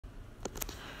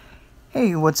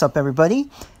Hey, what's up, everybody?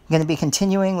 I'm going to be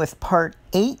continuing with part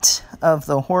 8 of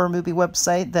the horror movie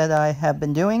website that I have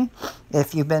been doing.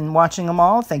 If you've been watching them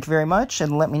all, thank you very much,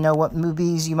 and let me know what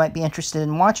movies you might be interested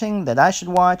in watching that I should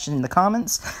watch in the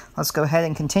comments. Let's go ahead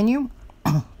and continue.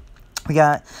 We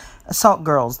got Assault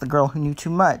Girls, The Girl Who Knew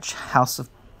Too Much, House of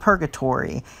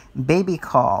Purgatory, Baby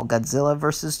Call, Godzilla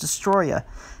vs. Destroyer,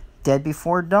 Dead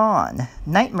Before Dawn,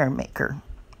 Nightmare Maker,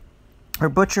 or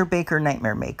Butcher Baker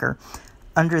Nightmare Maker,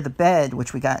 Under the Bed,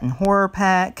 which we got in Horror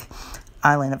Pack,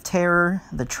 Island of Terror,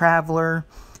 The Traveler,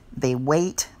 They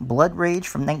Wait, Blood Rage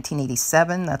from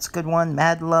 1987, that's a good one,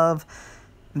 Mad Love,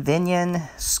 Vinion,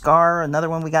 Scar, another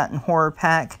one we got in Horror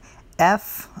Pack,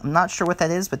 F, I'm not sure what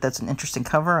that is, but that's an interesting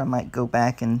cover, I might go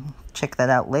back and check that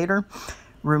out later,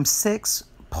 Room 6,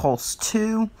 Pulse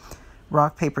 2,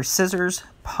 Rock, Paper, Scissors,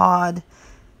 Pod,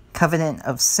 Covenant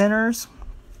of Sinners,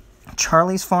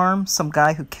 Charlie's Farm, Some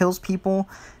Guy Who Kills People,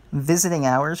 Visiting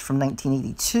Hours from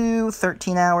 1982,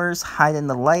 13 Hours, Hide in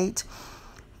the Light,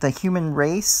 The Human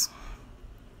Race,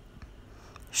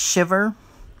 Shiver,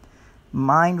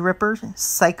 Mind Ripper,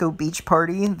 Psycho Beach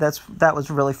Party. That was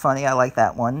really funny. I like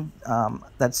that one.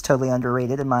 That's totally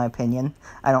underrated in my opinion.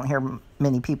 I don't hear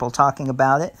many people talking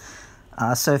about it.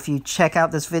 So if you check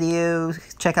out this video,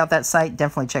 check out that site,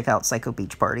 definitely check out Psycho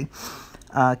Beach Party.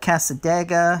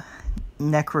 Casadega,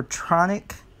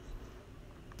 Necrotronic.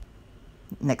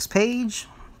 Next page,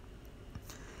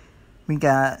 we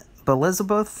got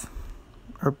Belizabeth,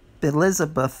 or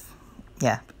Belizabeth,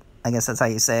 yeah, I guess that's how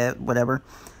you say it, whatever,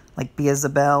 like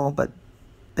Beelzebub, but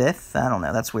Biff, I don't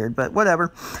know, that's weird, but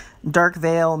whatever. Dark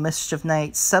Veil, Mischief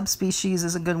Night, Subspecies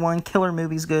is a good one, Killer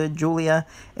Movie's good, Julia,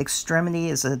 Extremity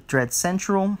is a Dread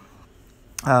Central,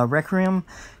 Requiem,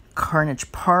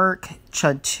 Carnage Park,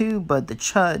 Chud 2, Bud the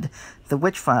Chud, The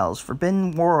Witch Files,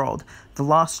 Forbidden World, The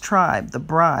Lost Tribe, The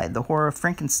Bride, The Horror of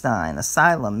Frankenstein,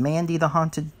 Asylum, Mandy the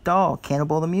Haunted Doll,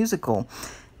 Cannibal the Musical,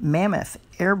 Mammoth,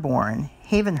 Airborne,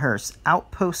 Havenhurst,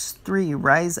 Outpost 3,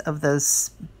 Rise of the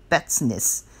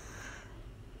Spetsnaz,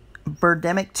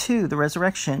 Birdemic 2, The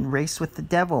Resurrection, Race with the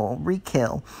Devil,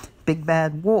 Rekill, Big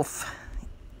Bad Wolf,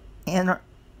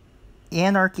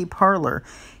 Anarchy Parlor,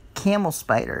 Camel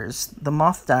Spiders, The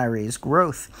Moth Diaries,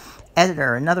 Growth,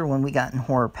 Editor, another one we got in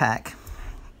Horror Pack,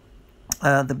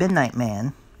 The Midnight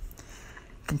Man.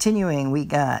 Continuing, we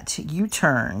got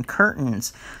U-Turn,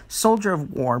 Curtains, Soldier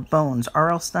of War, Bones,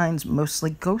 R.L. Stein's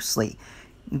Mostly Ghostly,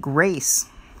 Grace,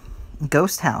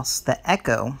 Ghost House, The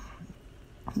Echo,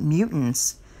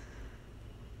 Mutants,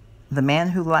 The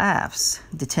Man Who Laughs,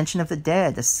 Detention of the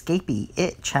Dead, Escapee,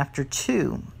 It, Chapter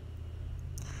 2,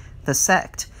 The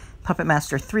Sect, Puppet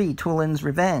Master 3, Toolin's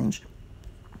Revenge,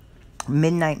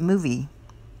 Midnight Movie,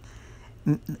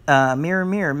 Mirror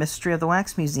Mirror, Mystery of the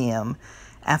Wax Museum,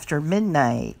 After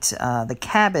Midnight, The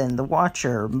Cabin, The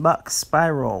Watcher, Muck,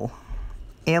 Spiral,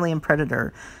 Alien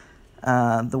Predator,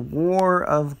 The War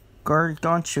of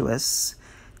Gargantuous,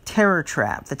 Terror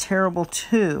Trap, The Terrible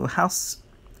 2, House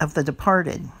of the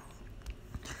Departed.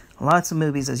 Lots of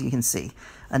movies, as you can see.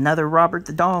 Another Robert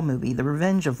the Doll movie, The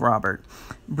Revenge of Robert,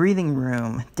 Breathing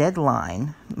Room,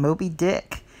 Deadline, Moby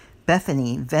Dick,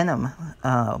 Bethany, Venom,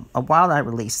 a Wild Eye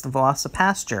release, The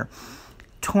Velocipastor,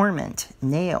 Torment,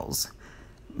 Nails,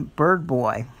 Bird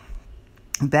Boy,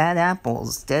 Bad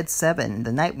Apples, Dead 7,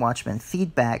 The Night Watchman,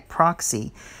 Feedback,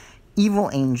 Proxy, Evil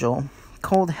Angel,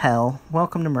 Cold Hell,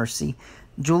 Welcome to Mercy,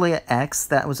 Julia X,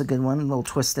 that was a good one, a little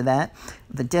twist of that,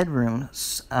 The Dead Room,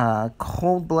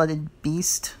 Cold-Blooded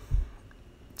Beast,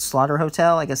 Slaughter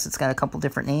Hotel, I guess it's got a couple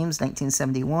different names,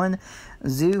 1971,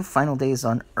 Zoo, Final Days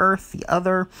on Earth, The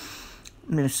Other,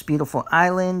 Most Beautiful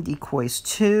Island, Decoys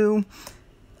 2,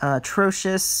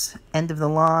 Atrocious, End of the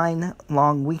Line,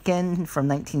 Long Weekend from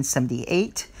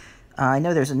 1978. I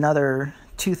know there's another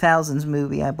 2000s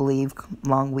movie, I believe,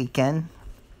 Long Weekend.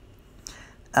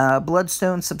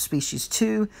 Bloodstone, Subspecies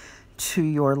 2, To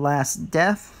Your Last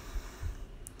Death.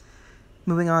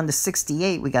 Moving on to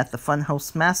 68, we got The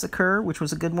Funhouse Massacre, which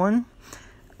was a good one.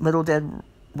 Little Dead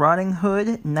Rotting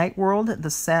Hood, Night World,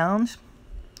 The Sound,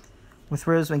 with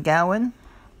Rose McGowan.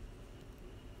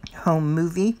 Home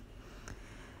Movie.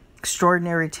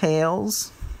 Extraordinary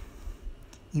Tales.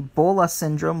 Ebola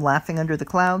Syndrome, Laughing Under the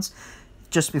Clouds.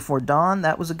 Just Before Dawn,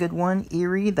 that was a good one.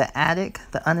 Eerie, The Attic,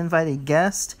 The Uninvited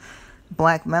Guest.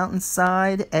 Black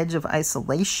Mountainside, Edge of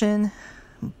Isolation.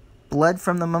 Blood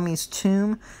from the Mummy's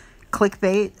Tomb.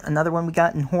 Clickbait, another one we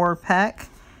got in Horror Pack.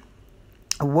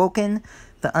 Awoken,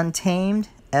 The Untamed,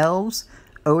 Elves,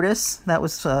 Otis, that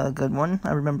was a good one,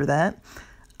 I remember that.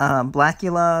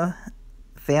 Blackula,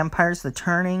 Vampires, The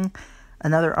Turning,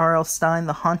 another R.L. Stine,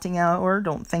 The Haunting Hour,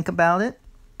 Don't Think About It.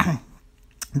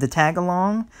 The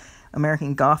Tag-Along,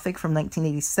 American Gothic from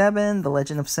 1987, The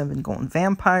Legend of Seven Golden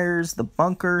Vampires, The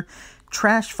Bunker,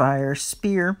 Trash Fire,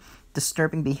 Spear,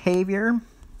 Disturbing Behavior,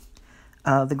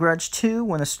 The Grudge 2,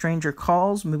 When a Stranger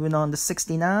Calls, moving on to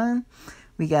 69.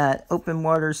 We got Open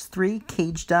Waters 3,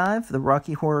 Cage Dive, The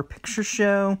Rocky Horror Picture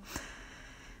Show,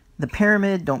 The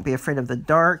Pyramid, Don't Be Afraid of the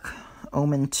Dark,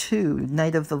 Omen 2,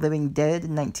 Night of the Living Dead,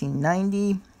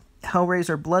 1990,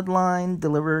 Hellraiser Bloodline,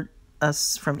 Deliver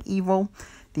Us from Evil,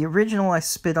 the original I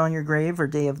Spit on Your Grave or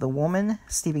Day of the Woman,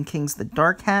 Stephen King's The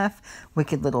Dark Half,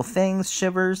 Wicked Little Things,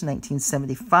 Shivers,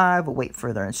 1975, Await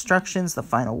Further Instructions, The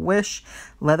Final Wish,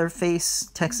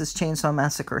 Leatherface, Texas Chainsaw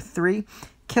Massacre 3,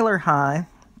 Killer High,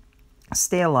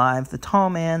 Stay Alive, The Tall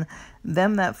Man,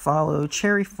 Them That Follow,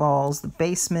 Cherry Falls, The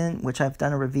Basement, which I've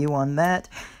done a review on that,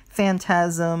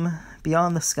 Phantasm,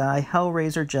 Beyond the Sky,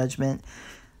 Hellraiser Judgment,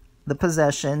 The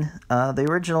Possession, the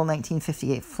original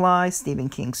 1958 Fly, Stephen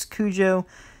King's Cujo,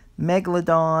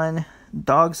 Megalodon,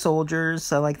 Dog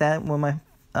Soldiers, I like that, one of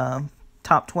my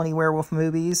top 20 werewolf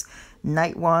movies,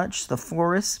 Night Watch, The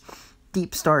Forest,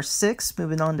 Deep Star 6,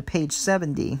 moving on to page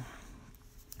 70.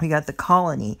 We got The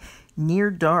Colony, Near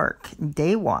Dark,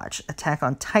 Daywatch, Attack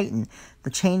on Titan,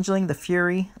 The Changeling, The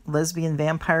Fury, Lesbian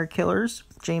Vampire Killers,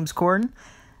 James Corden,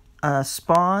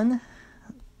 Spawn,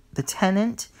 The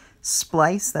Tenant,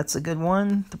 Splice, that's a good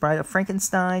one, The Bride of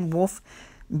Frankenstein, Wolf,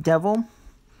 Devil,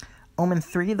 Omen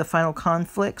 3, The Final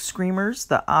Conflict, Screamers,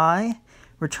 The Eye,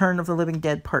 Return of the Living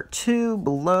Dead Part 2,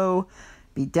 Below,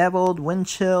 Bedeviled, Wind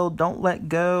Chill, Don't Let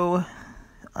Go,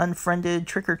 Unfriended,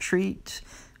 Trick or Treat,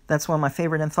 that's one of my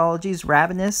favorite anthologies,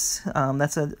 Ravenous,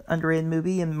 that's an underrated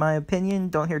movie in my opinion,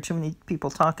 don't hear too many people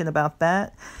talking about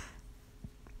that,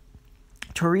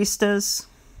 Touristas,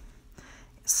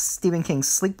 Stephen King's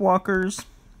Sleepwalkers,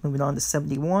 moving on to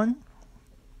 71.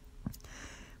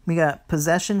 We got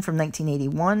Possession from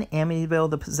 1981, Amityville,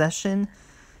 The Possession,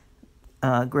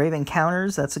 Grave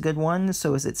Encounters, that's a good one,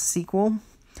 so is its sequel.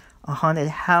 A Haunted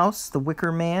House, The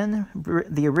Wicker Man,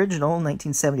 the original,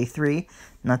 1973,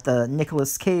 not the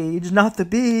Nicolas Cage, not the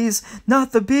bees,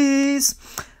 not the bees.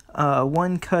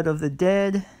 One Cut of the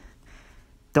Dead,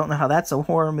 don't know how that's a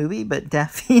horror movie, but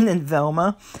Daphne and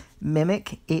Velma,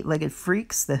 Mimic, Eight-Legged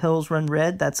Freaks, The Hills Run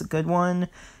Red, that's a good one.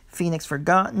 Phoenix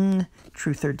Forgotten,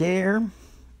 Truth or Dare.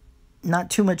 Not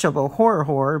too much of a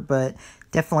horror, but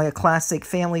definitely a classic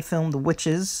family film, The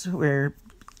Witches, where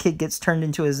kid gets turned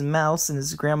into his mouse and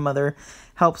his grandmother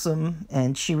helps him,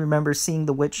 and she remembers seeing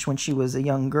the witch when she was a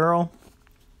young girl.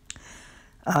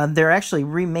 They're actually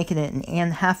remaking it, and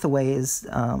Anne Hathaway is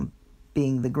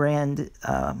being the grand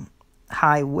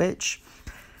High Witch.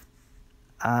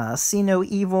 See No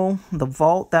Evil, The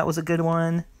Vault, that was a good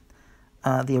one.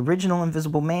 The original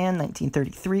Invisible Man,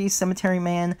 1933, Cemetery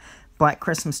Man, Black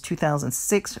Christmas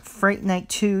 2006, Fright Night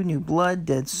 2, New Blood,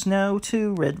 Dead Snow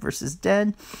 2, Red vs.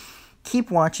 Dead,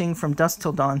 Keep Watching, From Dusk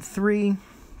Till Dawn 3,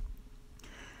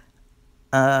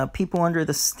 People Under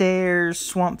the Stairs,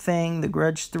 Swamp Thing, The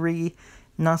Grudge 3,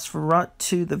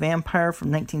 Nosferatu the Vampire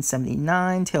from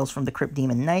 1979, Tales from the Crypt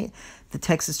Demon Knight, The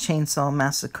Texas Chainsaw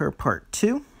Massacre Part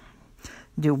 2.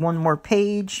 Do one more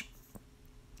page.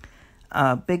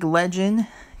 Big Legend,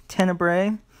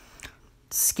 Tenebrae,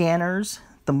 Scanners,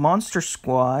 The Monster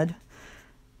Squad,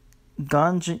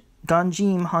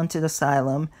 Gonjim Haunted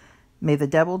Asylum, May the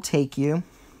Devil Take You,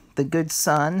 The Good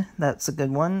Son, that's a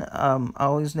good one,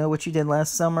 Always Know What You Did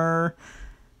Last Summer,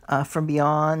 From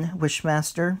Beyond,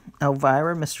 Wishmaster,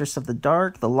 Elvira, Mistress of the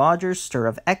Dark, The Lodgers, Stir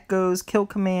of Echoes, Kill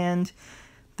Command,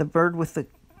 The Bird with the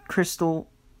Crystal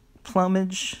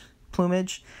Plumage,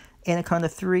 Anaconda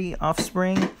 3,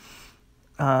 Offspring,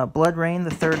 Blood Rain, The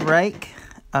Third Reich,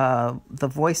 The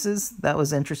Voices, that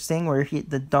was interesting, where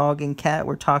the dog and cat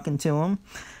were talking to him,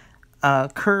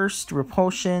 Cursed,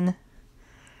 Repulsion,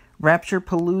 Rapture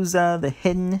Palooza, The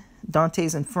Hidden,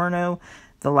 Dante's Inferno,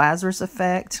 The Lazarus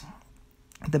Effect,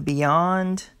 The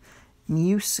Beyond,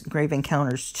 Muse, Grave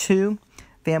Encounters 2,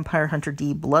 Vampire Hunter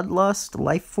D, Bloodlust,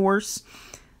 Life Force,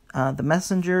 The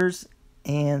Messengers,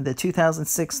 and the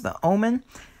 2006 The Omen.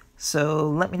 So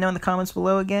let me know in the comments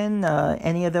below again,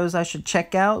 any of those I should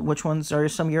check out, which ones are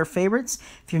some of your favorites.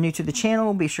 If you're new to the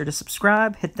channel, be sure to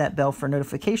subscribe, hit that bell for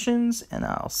notifications, and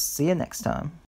I'll see you next time.